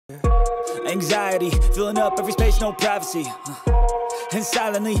Anxiety, filling up every space, no privacy. And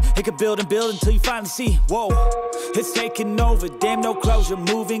silently, it could build and build until you finally see. Whoa, it's taking over, damn no closure,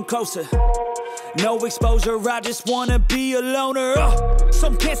 moving closer. No exposure, I just wanna be a loner.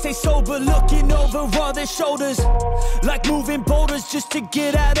 Some can't stay sober, looking over all their shoulders. Like moving boulders just to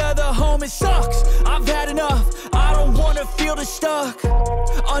get out of the home. It sucks, I've had enough, I don't wanna feel the stuck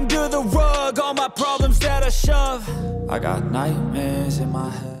under the rug, all my problems that I shove. I got nightmares in my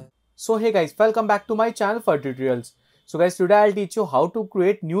head. So hey guys, welcome back to my channel for tutorials. So guys, today I'll teach you how to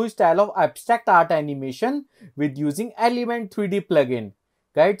create new style of abstract art animation with using Element 3D plugin.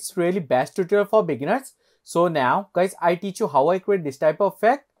 Guys, it's really best tutorial for beginners. So now guys, I teach you how I create this type of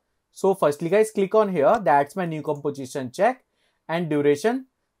effect. So firstly guys, click on here, that's my new composition, check, and duration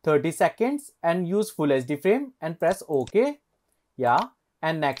 30 seconds and use full HD frame and press OK. Yeah,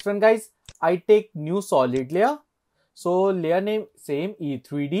 and next one guys, I take new solid layer. So layer name same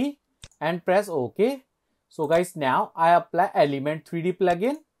E3D and press OK. So guys, now I apply Element 3D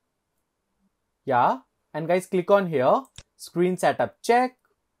plugin. Yeah, and guys, click on here, screen setup, check.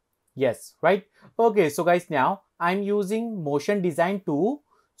 Yes, right. Okay, so guys, now I'm using motion design 2.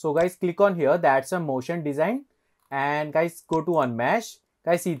 So guys, click on here, that's a motion design, and guys, go to unmesh.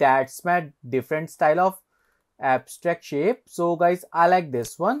 Guys, see, that's my different style of abstract shape. So guys, I like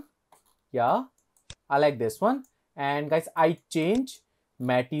this one. Yeah, I like this one. And guys, I change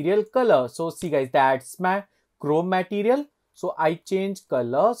material color. So see guys, that's my chrome material. So I change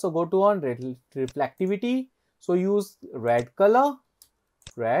color. So go to on reflectivity. So use red color,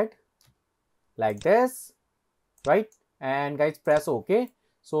 red, like this, right? And guys, press OK.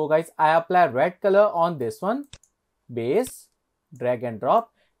 So guys, I apply red color on this one, base, drag and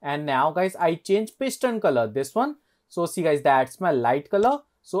drop. And now guys, I change piston color, this one. So see guys, that's my light color.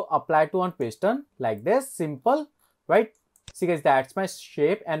 So apply to on piston like this, simple, right? See guys, that's my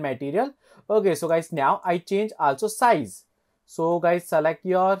shape and material. Okay, so guys, now I change also size. So guys, select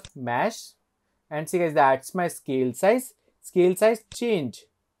your mesh and see guys, that's my scale size. Scale size change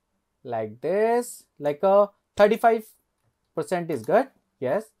like this, like a 35% is good.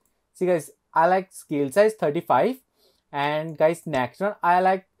 Yes. See guys, I like scale size 35. And guys, next one, I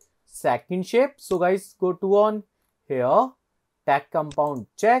like second shape. So guys, go to on here, tag compound,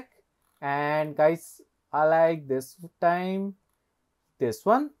 check. And guys, I like this time, this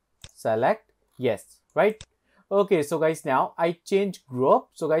one, select, yes, right? Okay, so guys, now I change group.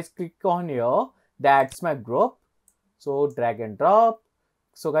 So guys, click on here, that's my group. So drag and drop.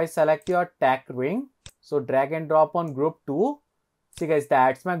 So guys, select your tag ring. So drag and drop on group 2. See guys,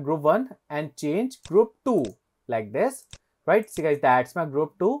 that's my group 1 and change group 2 like this, right? See guys, that's my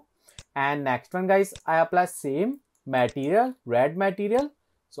group 2. And next one guys, I apply same material, red material.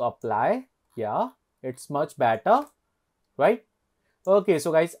 So apply, yeah, it's much better, right? Okay,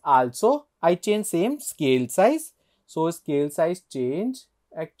 so guys, also I change same scale size. So scale size change,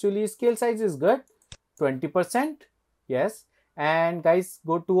 actually scale size is good, 20%, yes. And guys,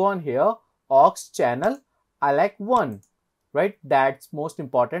 go to on here, aux channel, I like 1, right? That's most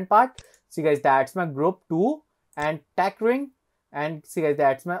important part. See guys, that's my group 2 and tag ring. And see guys,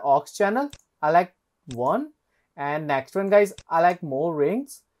 that's my aux channel, I like 1. And next one guys, I like more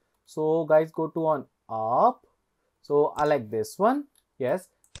rings. So guys, go to on up. So I like this one. Yes,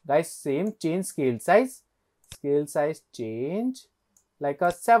 guys, same, change scale size. Scale size change like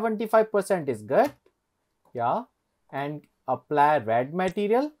a 75% is good. Yeah, and apply red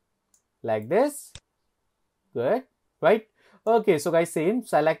material like this. Good, right? Okay, so guys, same,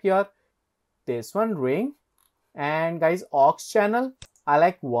 select your this one ring. And guys, aux channel, I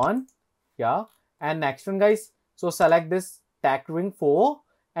like 1. Yeah, and next one guys, so select this tag ring 4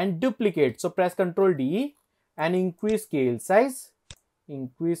 and duplicate. So press Ctrl D and increase scale size.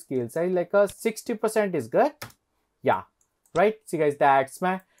 Increase scale size like a 60% is good. Yeah, right? See guys, that's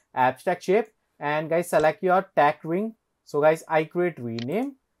my abstract shape. And guys, select your tag ring. So guys, I create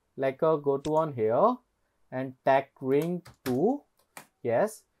rename like a go to on here and tag ring 2.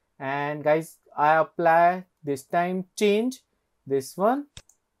 Yes. And guys, I apply this time change this one.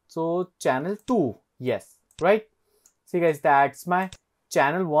 So channel 2. Yes, right? See guys, that's my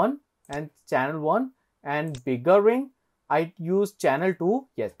channel 1 and channel 1 and bigger ring. I use channel 2.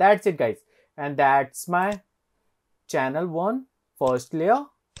 Yes, that's it guys. And that's my channel 1 first layer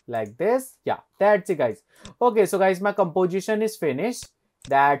like this. Yeah, that's it guys. Okay, so guys, my composition is finished.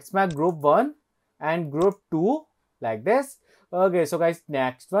 That's my group 1 and group 2 like this. Okay, so guys,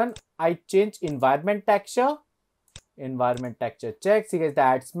 next one, I change environment texture. Environment texture check. See guys,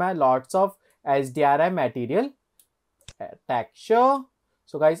 that's my lots of HDRI material texture.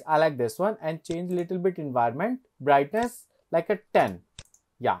 So guys, I like this one and change little bit environment brightness like a 10.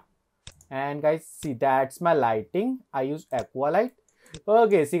 Yeah. And guys, see, that's my lighting. I use aqua light.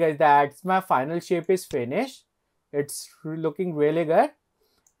 Okay, see guys, that's my final shape is finished. It's looking really good.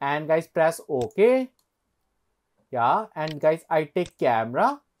 And guys, press OK. Yeah, and guys, I take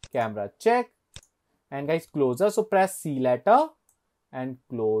camera check. And guys, closer, so press C letter and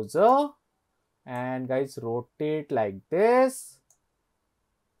closer. And guys, rotate like this.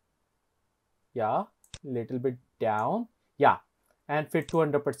 Yeah, little bit down. Yeah, and fit to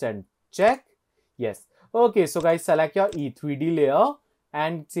 100%. Check. Yes. Okay, so guys, select your E3D layer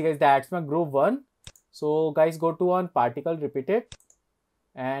and see guys, that's my group 1. So guys, go to on particle, repeat it,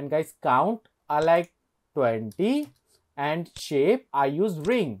 and guys, count I like 20, and shape I use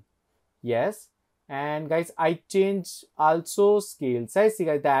ring. Yes. And guys, I change also scale size. See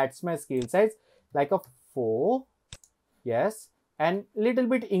guys, that's my scale size like a 4. Yes. And little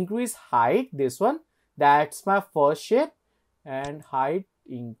bit increase height, this one, that's my first shape, and height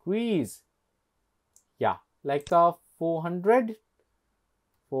increase, yeah, like a 400,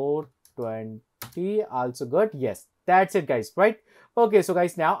 420, also good. Yes, that's it guys, right? Okay, so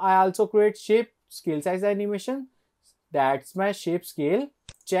guys, now I also create shape scale size animation. That's my shape scale,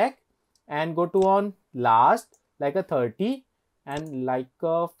 check, and go to on last like a 30 and like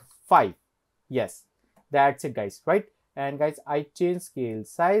a 5. Yes, that's it guys, right? And guys, I change scale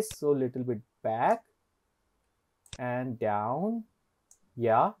size, so little bit back and down.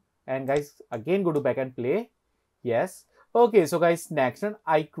 Yeah, and guys, again go to back and play. Yes. Okay, so guys, next one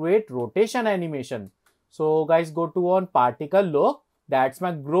I create rotation animation. So guys, go to on particle look. That's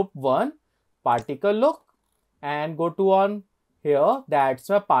my group 1 particle look, and go to on here, that's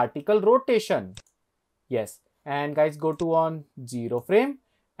my particle rotation. Yes, and guys, go to on 0 frame,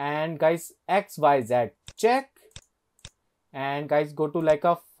 and guys, XYZ check, and guys, go to like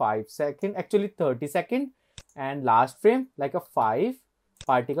a 5 second, actually 30 second, and last frame like a 5,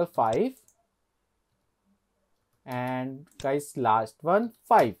 particle 5, and guys, last one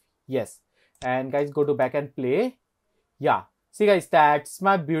 5. Yes, and guys, go to back and play. Yeah, see guys, that's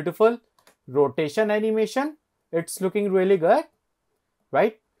my beautiful rotation animation. It's looking really good,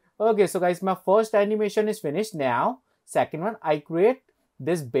 right? Okay, so guys, my first animation is finished. Now second one, I create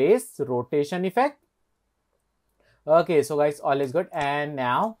this base rotation effect. Okay, so guys, all is good. And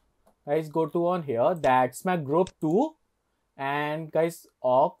now guys, go to on here, that's my group 2, and guys,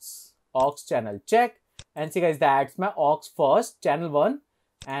 aux channel check, and see guys, that's my aux first channel 1,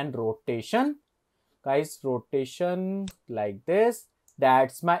 and rotation, guys, rotation like this,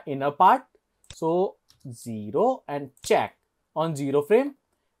 that's my inner part, so 0 and check on 0 frame,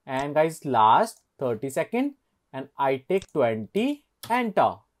 and guys, last 30 second, and I take 20,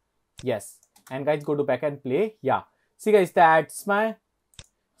 enter. Yes, and guys, go to back and play. Yeah, see guys, that's my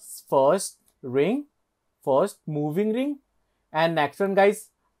first ring, first moving ring. And next one guys,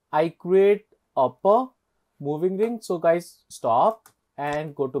 I create upper moving ring. So guys, stop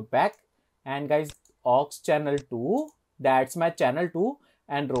and go to back, and guys, aux channel 2, that's my channel 2,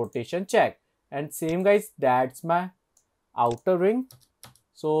 and rotation check, and same guys, that's my outer ring,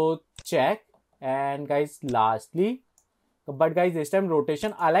 so check, and guys, lastly, but guys, this time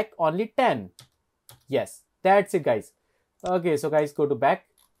rotation I like only 10. Yes, that's it guys. Okay, so guys, go to back,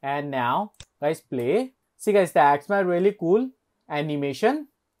 and now guys, play. See guys, that's my really cool animation,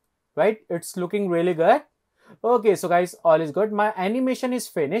 right? It's looking really good. Okay, so guys, all is good. My animation is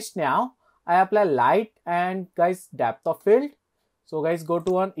finished. Now I apply light and guys, depth of field. So guys, go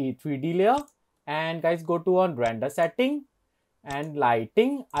to on E3D layer, and guys, go to on render setting, and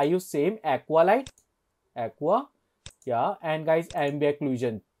lighting I use same aqua light, aqua. Yeah, and guys, ambient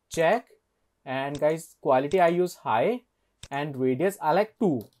occlusion check, and guys, quality I use high, and radius I like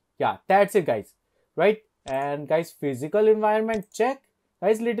 2. Yeah, that's it guys, right? And guys, physical environment check,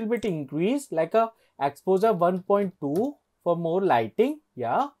 guys, little bit increase like a exposure 1.2 for more lighting.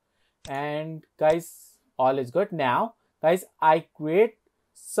 Yeah, and guys, all is good. Now guys, I create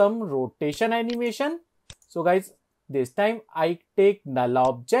some rotation animation. So guys, this time I take null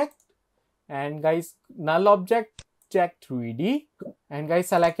object, and guys, null object check 3D, and guys,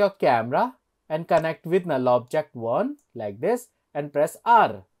 select your camera and connect with null object 1 like this, and press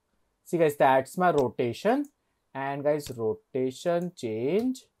R. See guys, that's my rotation, and guys, rotation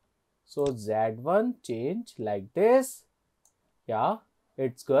change, so Z1 change like this. Yeah,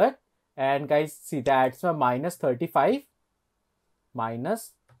 it's good. And guys, see, that's my minus 35,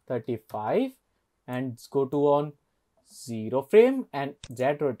 and go to on 0 frame and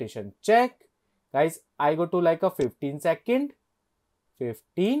Z rotation check. Guys, I go to like a 15 second,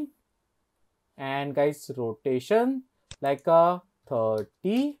 15, and guys, rotation like a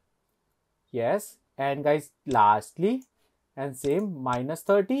 30. Yes, and guys, lastly and same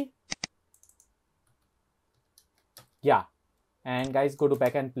 -30. Yeah, and guys go to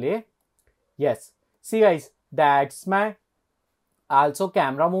back and play. Yes, see guys, that's my also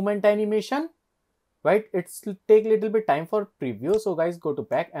camera movement animation, right? It's take little bit time for preview, so guys go to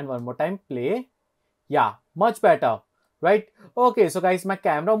back and one more time play. Yeah, much better, right? Okay, so guys, my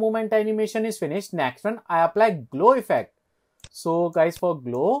camera movement animation is finished. Next one, I apply glow effect. So guys, for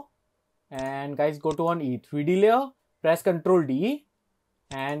glow, and guys go to on E3D layer, press Ctrl D,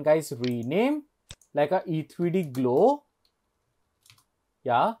 and guys rename like a E3D glow.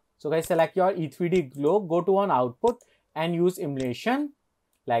 Yeah, so guys select your E3D glow, go to on output and use emulation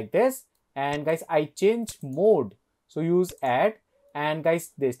like this. And guys, I change mode, so use add. And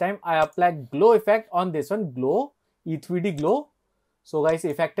guys, this time I apply glow effect on this one, glow, E3D glow. So guys,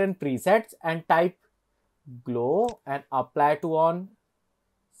 effect and presets and type glow and apply to on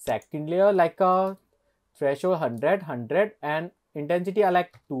second layer like a threshold 100 and intensity I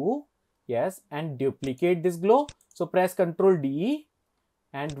like 2. Yes, and duplicate this glow. So press Ctrl D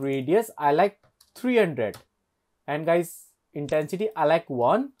and radius I like 300. And guys, intensity I like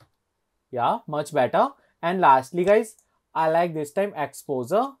 1. Yeah, much better. And lastly guys, I like this time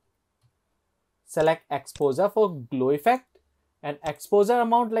exposure. Select exposure for glow effect, and exposure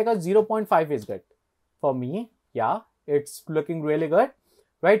amount like a 0.5 is good for me. Yeah, it's looking really good,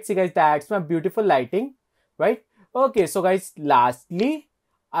 right? See guys, that's my beautiful lighting, right? Okay, so guys, lastly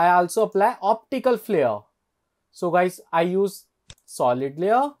I also apply optical flare. So guys, I use solid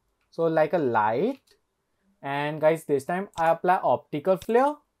layer, so like a light, and guys this time I apply optical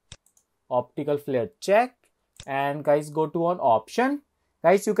flare check. And guys go to on option.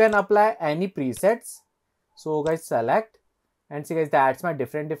 Guys, you can apply any presets, so guys select, and see guys, that's my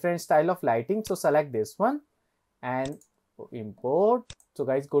different style of lighting. So select this one and import. So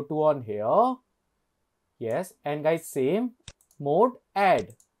guys go to on here. Yes, and guys same mode,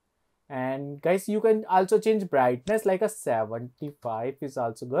 add. And guys, you can also change brightness like a 75 is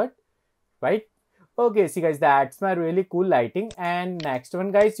also good, right? Okay, see guys, that's my really cool lighting. And next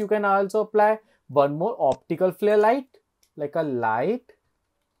one guys, you can also apply one more optical flare light, like a light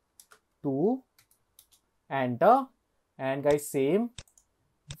 2, enter. And guys same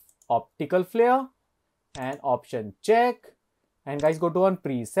optical flare and option check. And guys go to on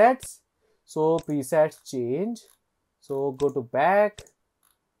presets. So presets change, so go to back.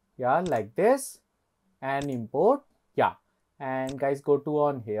 Yeah, like this, and import. Yeah, and guys go to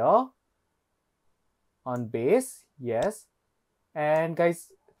on here on base. Yes, and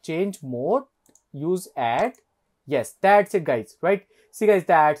guys change mode, use add. Yes, that's it guys, right? See guys,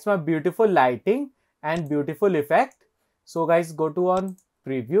 that's my beautiful lighting and beautiful effect. So guys go to on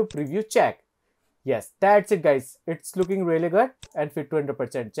preview check. Yes, that's it guys, it's looking really good and fit to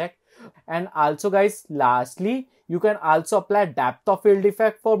 100% check. And also guys, lastly, you can also apply depth of field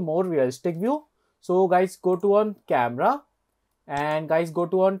effect for more realistic view. So guys go to on camera, and guys go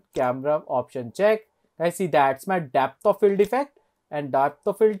to on camera option check. Guys, see, that's my depth of field effect, and depth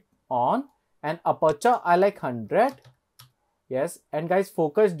of field on, and aperture I like 100. Yes, and guys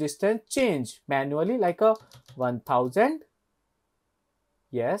focus distance change manually like a 1000.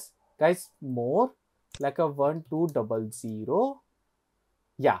 Yes guys, more like a 1200.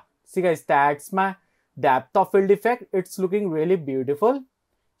 Yeah, see guys, that's my depth of field effect. It's looking really beautiful.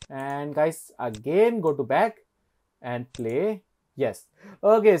 And guys, again go to back and play. Yes,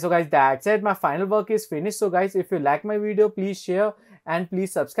 okay, so guys, that's it, my final work is finished. So guys, if you like my video, please share and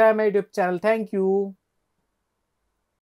please subscribe my YouTube channel. Thank you.